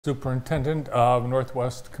Superintendent of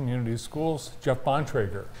Northwest Community Schools, Geoff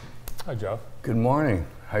Bontrager. Hi, Geoff. Good morning.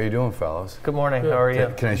 How you doing, fellas? Good morning. Good. How are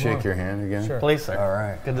you? Can I shake your hand again? Sure. Please, sir. All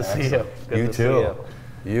right. Good to see Excellent. you. Good You to too.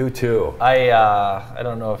 see you. You too. I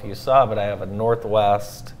don't know if you saw, but I have a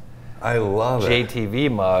Northwest I love it.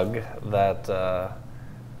 JTV mug that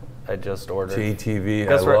I just ordered. JTV. I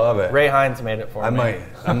Guess love it. Ray Hines made it for me.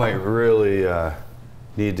 I might really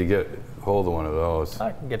need to get hold of one of those.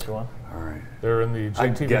 I can get you one. All right. They're in the I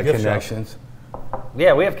JTV got gift connections.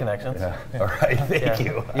 Yeah, we have connections. Yeah. All right. Thank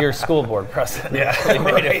you. Your school board president. Yeah. He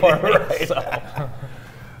made it for me. Right. So.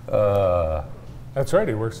 That's right,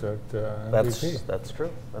 he works at MVP. That's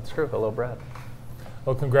true. That's true. Hello, Brad.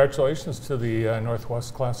 Well, congratulations to the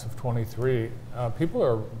Northwest class of 23.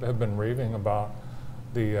 People have been raving about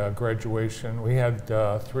the graduation. We had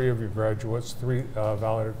 3 of your graduates, 3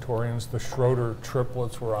 valedictorians. The Schroeder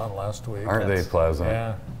triplets were on last week. Aren't they pleasant?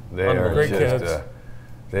 Yeah. They are Great just, kids.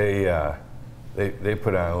 they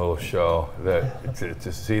put on a little show that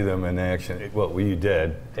to see them in action. Well, you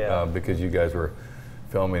did because you guys were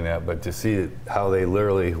filming that, but to see how they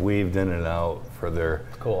literally weaved in and out for their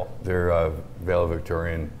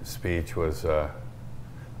valedictorian speech was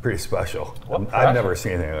pretty special. I've never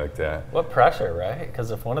seen anything like that. What pressure, right?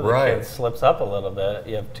 Because if one of the kids slips up a little bit,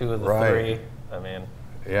 you have 2 of the 3. I mean,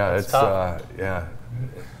 yeah, it's tough. yeah.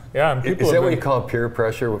 Yeah, and people Is that what you call peer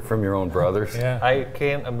pressure from your own brothers? Yeah. I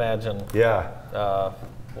can't imagine. Yeah.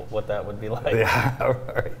 What that would be like. Yeah.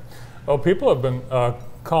 Right. Oh, people have been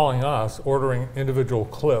calling us, ordering individual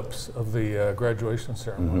clips of the graduation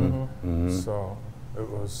ceremony. Mm-hmm. So it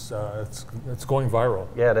was, it's going viral.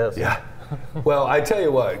 Yeah, it is. Yeah. Well, I tell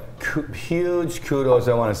you what, huge kudos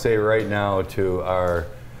I want to say right now to our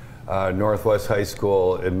Northwest High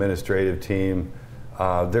School administrative team.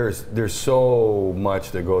 There's so much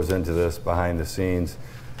that goes into this behind the scenes,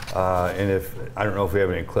 and I don't know if we have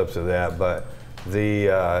any clips of that, but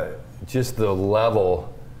just the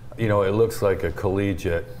level, it looks like a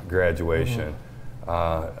collegiate graduation.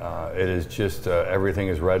 Mm-hmm. It is just everything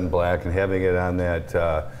is red and black, and having it on that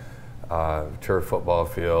turf football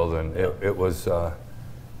field, and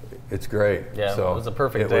it's great. Yeah, so it was a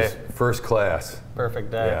perfect day. It was first class. Perfect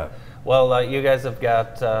day. Yeah. Well, you guys have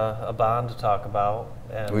got a bond to talk about.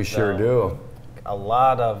 And, we sure do. A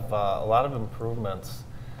lot of improvements,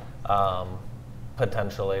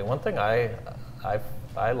 potentially. One thing I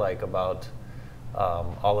like about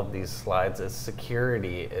all of these slides is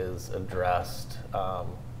security is addressed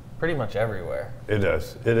pretty much everywhere. It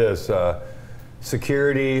is. It is.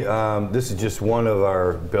 Security, this is just one of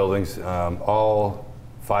our buildings. All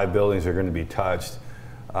 5 buildings are going to be touched,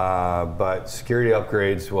 but security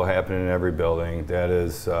upgrades will happen in every building. That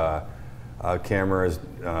is cameras,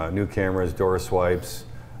 new cameras, door swipes,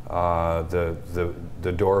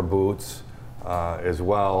 the door boots as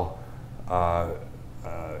well.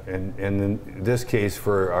 And in this case,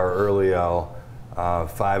 for our early L,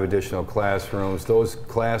 5 additional classrooms. Those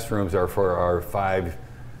classrooms are for our 5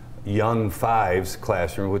 young 5s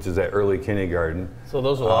classroom, which is that early kindergarten. So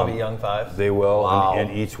those will all be young 5s? They will, wow.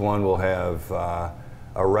 and each one will have a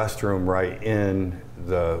restroom right in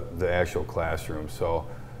the actual classroom. So,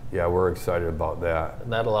 yeah, we're excited about that.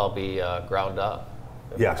 And that'll all be ground up?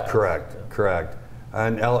 Yes, correct, correct.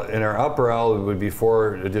 And in our upper L, it would be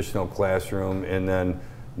 4 additional classroom, and then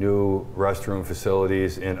new restroom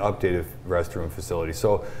facilities and updated restroom facilities.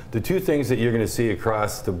 So the 2 things that you're going to see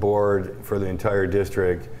across the board for the entire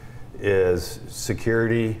district is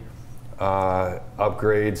security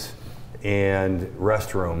upgrades and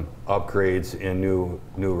restroom upgrades and new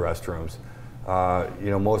restrooms.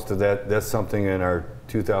 Most of that's something in our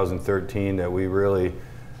 2013 that we really,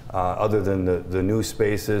 other than the new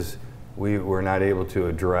spaces, we were not able to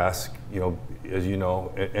address. As you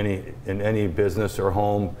know, in any business or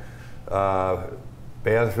home,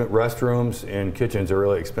 bathroom, restrooms, and kitchens are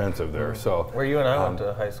really expensive there. So where you and I went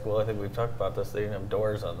to high school, I think we've talked about this. They didn't have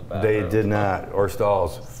doors on the bathroom. They did not, or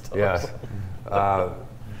stalls. Yes.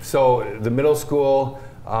 So the middle school,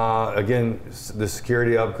 again, the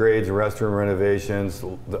security upgrades, restroom renovations,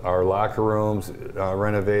 our locker rooms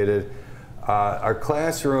renovated. Our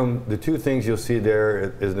classroom, the 2 things you'll see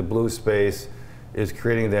there is the blue space is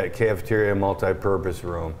creating that cafeteria multi-purpose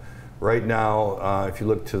room. Right now, if you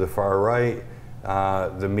look to the far right,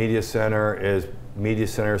 the media center is media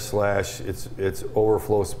center / it's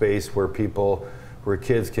overflow space where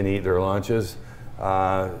kids can eat their lunches.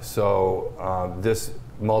 So this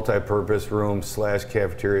multi-purpose room /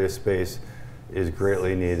 cafeteria space is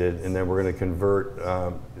greatly needed, and then we're going to convert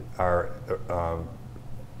our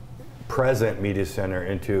present media center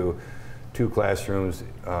into 2 classrooms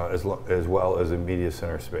as well as a media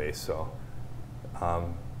center space. So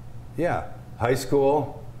Yeah, high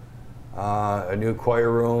school, a new choir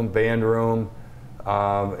room, band room,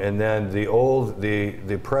 and then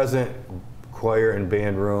the present choir and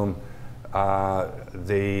band room,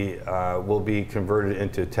 they will be converted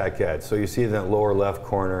into tech ed. So you see in that lower left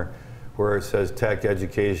corner where it says tech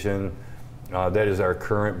education, that is our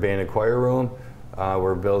current band and choir room.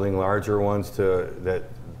 We're building larger ones that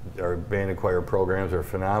our band and choir programs are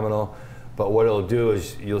phenomenal. But what it'll do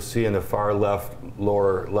is you'll see in the far left,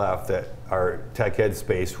 lower left, that our tech ed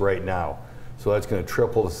space right now. So that's going to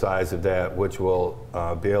triple the size of that, which will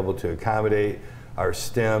be able to accommodate our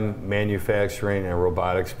STEM, manufacturing, and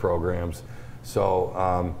robotics programs.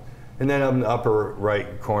 So, and then up in the upper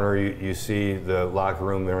right corner, you see the locker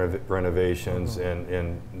room renovations,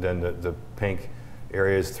 and then the pink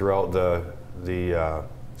areas throughout the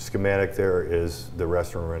schematic there is the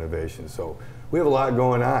restroom renovation. So we have a lot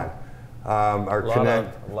going on. A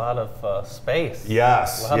lot of space.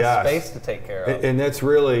 Yes, a lot of space to take care of. And that's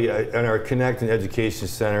really, in our Connect and Education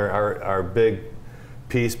Center, our big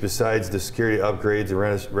piece besides the security upgrades and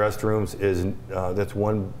restrooms is that's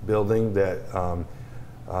one building that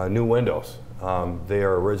new windows. They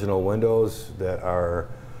are original windows that are,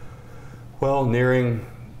 well, nearing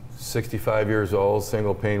 65 years old,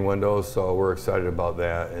 single pane windows, so we're excited about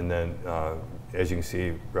that. And then, as you can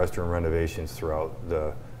see, restroom renovations throughout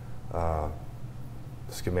the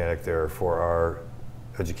schematic there for our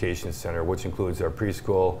education center, which includes our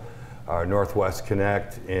preschool, our Northwest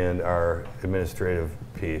Connect, and our administrative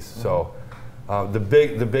piece. So the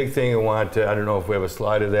big thing I want to, I don't know if we have a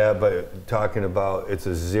slide of that, but talking about, it's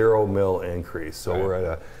a $0 mill increase. So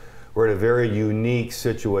right. We're at a very unique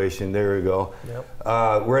situation. There we go.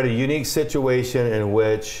 Yep. We're at a unique situation in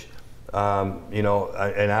which, you know,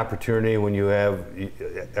 an opportunity when you have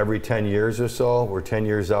every 10 years or so. We're 10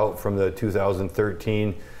 years out from the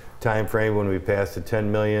 2013 timeframe when we passed a $10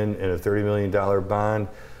 million and a $30 million bond.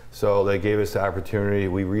 So they gave us the opportunity.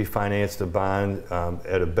 We refinanced the bond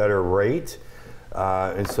at a better rate,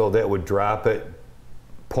 and so that would drop it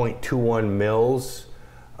 0.21 mils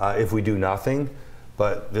if we do nothing.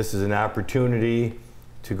 But this is an opportunity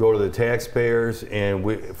to go to the taxpayers, and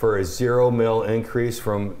for a $0 mil increase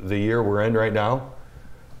from the year we're in right now,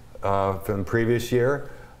 from the previous year,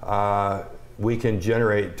 we can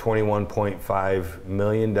generate $21.5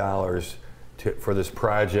 million for this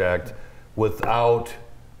project without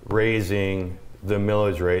raising the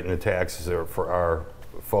millage rate and the taxes for our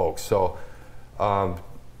folks. So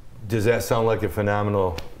does that sound like a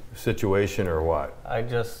phenomenal situation or what? I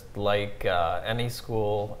just like any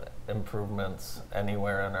school improvements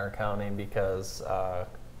anywhere in our county, because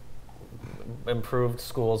improved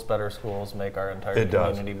schools, better schools make our entire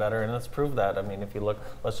community better, and let's prove that. I mean, if you look,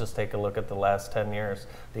 let's just take a look at the last 10 years.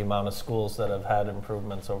 The amount of schools that have had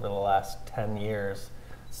improvements over the last 10 years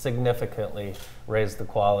significantly raised the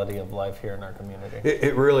quality of life here in our community.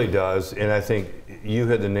 It really does, and I think you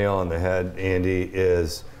hit the nail on the head, Andy,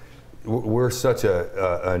 is we're such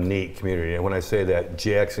a neat community, and when I say that,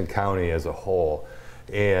 Jackson County as a whole.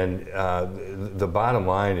 And the bottom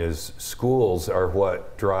line is schools are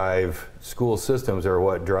what drive, school systems are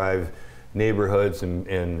what drive neighborhoods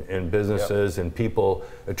and businesses, yep, and people,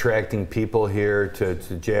 attracting people here to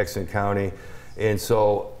Jackson County. And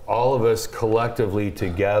so all of us collectively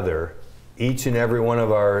together, each and every one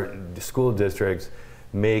of our school districts,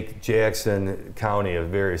 make Jackson County a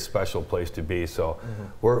very special place to be. So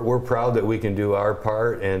we're proud that we can do our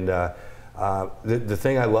part. And the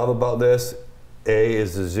thing I love about this,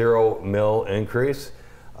 is the $0 mil increase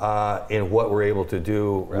in what we're able to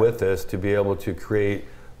do with this, to be able to create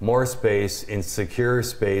more space in secure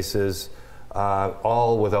spaces,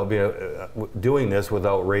 all without doing this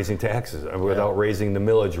without raising taxes, without raising the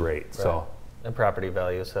millage rate. Right. So, and property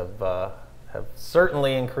values have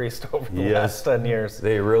certainly increased over the last 10 years.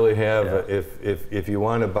 They really have. Yeah. If you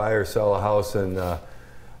want to buy or sell a house in the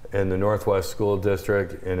Northwest School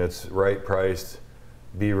District and it's right priced,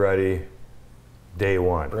 be ready. Day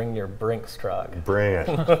one. Bring your Brinks truck. Bring it.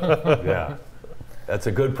 Yeah. That's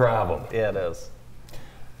a good problem. Yeah, it is.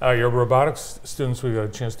 Your robotics students we got a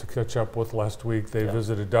chance to catch up with last week. They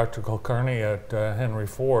visited Dr. Kulkarni at Henry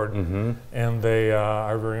Ford, and they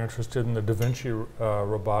are very interested in the Da Vinci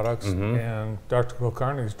robotics. And Dr.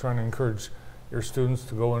 Kulkarni is trying to encourage your students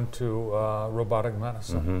to go into robotic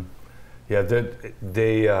medicine. Yeah,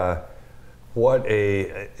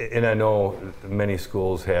 and I know many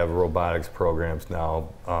schools have robotics programs now,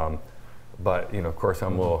 but of course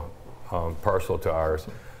I'm a little partial to ours.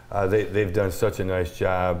 They've done such a nice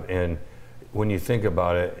job, and when you think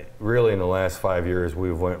about it, really in the last 5 years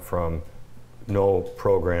we've went from no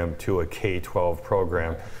program to a K-12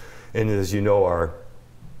 program. And as you know,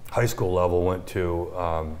 high school level went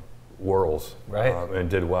to Worlds, right, and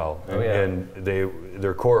did well. Oh, yeah. And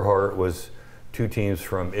their cohort was 2 teams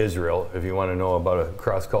from Israel, if you want to know about a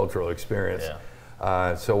cross-cultural experience.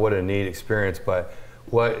 Yeah. So what a neat experience. But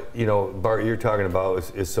what, you know, Bart, you're talking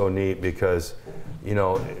about is so neat because, you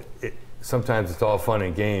know, sometimes it's all fun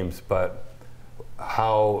and games, but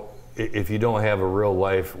how, if you don't have a real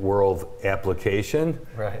life world application,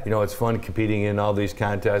 right, you know, it's fun competing in all these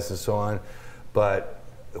contests and so on, but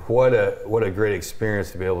what a great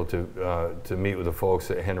experience to be able to meet with the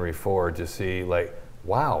folks at Henry Ford to see, like,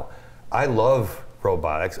 wow, I love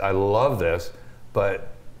robotics, I love this,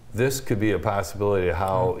 but this could be a possibility of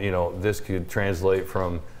how, you know, this could translate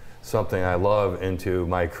from something I love into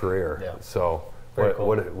my career. Yeah. So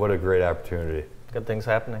Cool. what a great opportunity. Good things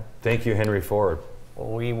happening. Thank you, Henry Ford. Well,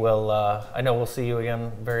 we will, I know we'll see you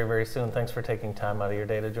again very, very soon. Thanks for taking time out of your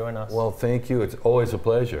day to join us. Well, thank you. It's always a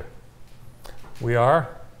pleasure. We are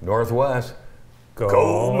Northwest. Go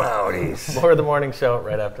Mounties. More of the morning show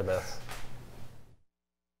right after this.